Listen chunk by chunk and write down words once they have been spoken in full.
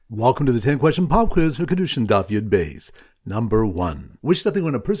Welcome to the 10-question pop quiz for Kedushin Daf Yud Beis. Number 1. Which something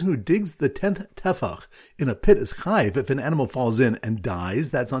when a person who digs the 10th tefach in a pit is chayiv if an animal falls in and dies?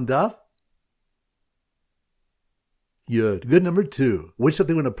 That's on Daf. Yud. Good. Number 2. Which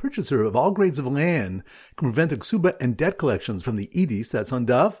something when a purchaser of all grades of land can prevent ksuba and debt collections from the edis? That's on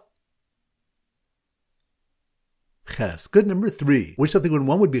Daf. Ches. Good. Number 3. Which something when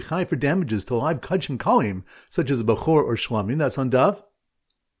one would be chayiv for damages to live kachim kalim, such as a bachor or shlamim? That's on Daf.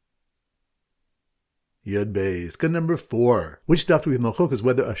 Yud Beis. Good. Number 4. Which daf do we have machokas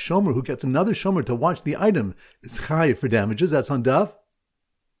whether a shomer who gets another shomer to watch the item is chayiv for damages? That's on daf.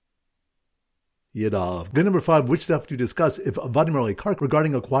 Yud Aleph. Good. Number 5. Which daf do you discuss if avadim are kark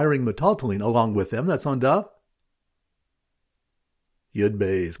regarding acquiring metaltalin along with them? That's on daf. Yud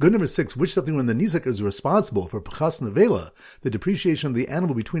Beis. Good. Number 6. Which something when the nizak is responsible for pachas nevela, the depreciation of the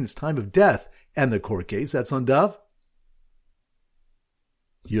animal between its time of death and the court case? That's on daf.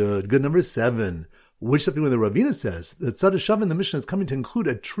 Yud. Good. Number 7. Which something when the Ravina says that Tzad Shav in the Mishnah is coming to include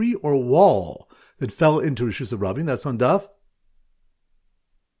a tree or wall that fell into Rishus of Rabin? That's on Daf.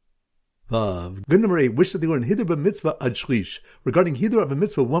 Vav. Good. Number 8. Which something when Hidr b'mitzvah ad shlish, regarding Hidr of a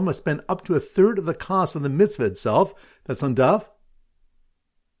mitzvah, one must spend up to a third of the cost of the mitzvah itself? That's on Daf.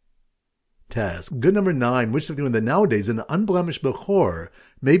 Task. Good. Number 9. Which something when that nowadays an unblemished bechor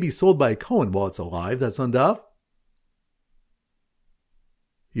may be sold by a Kohen while it's alive? That's on Daf.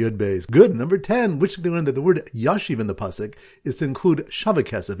 Yud Beis. Good. Number 10. Which they learned that the word yashiv in the pasuk is to include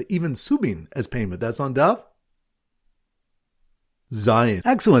shavakesef, even subin, as payment. That's on Daf. Zion.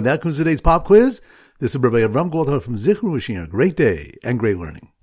 Excellent. That concludes today's pop quiz. This is Rabbi Avram Goldhar from Zichron wishing you a great day and great learning.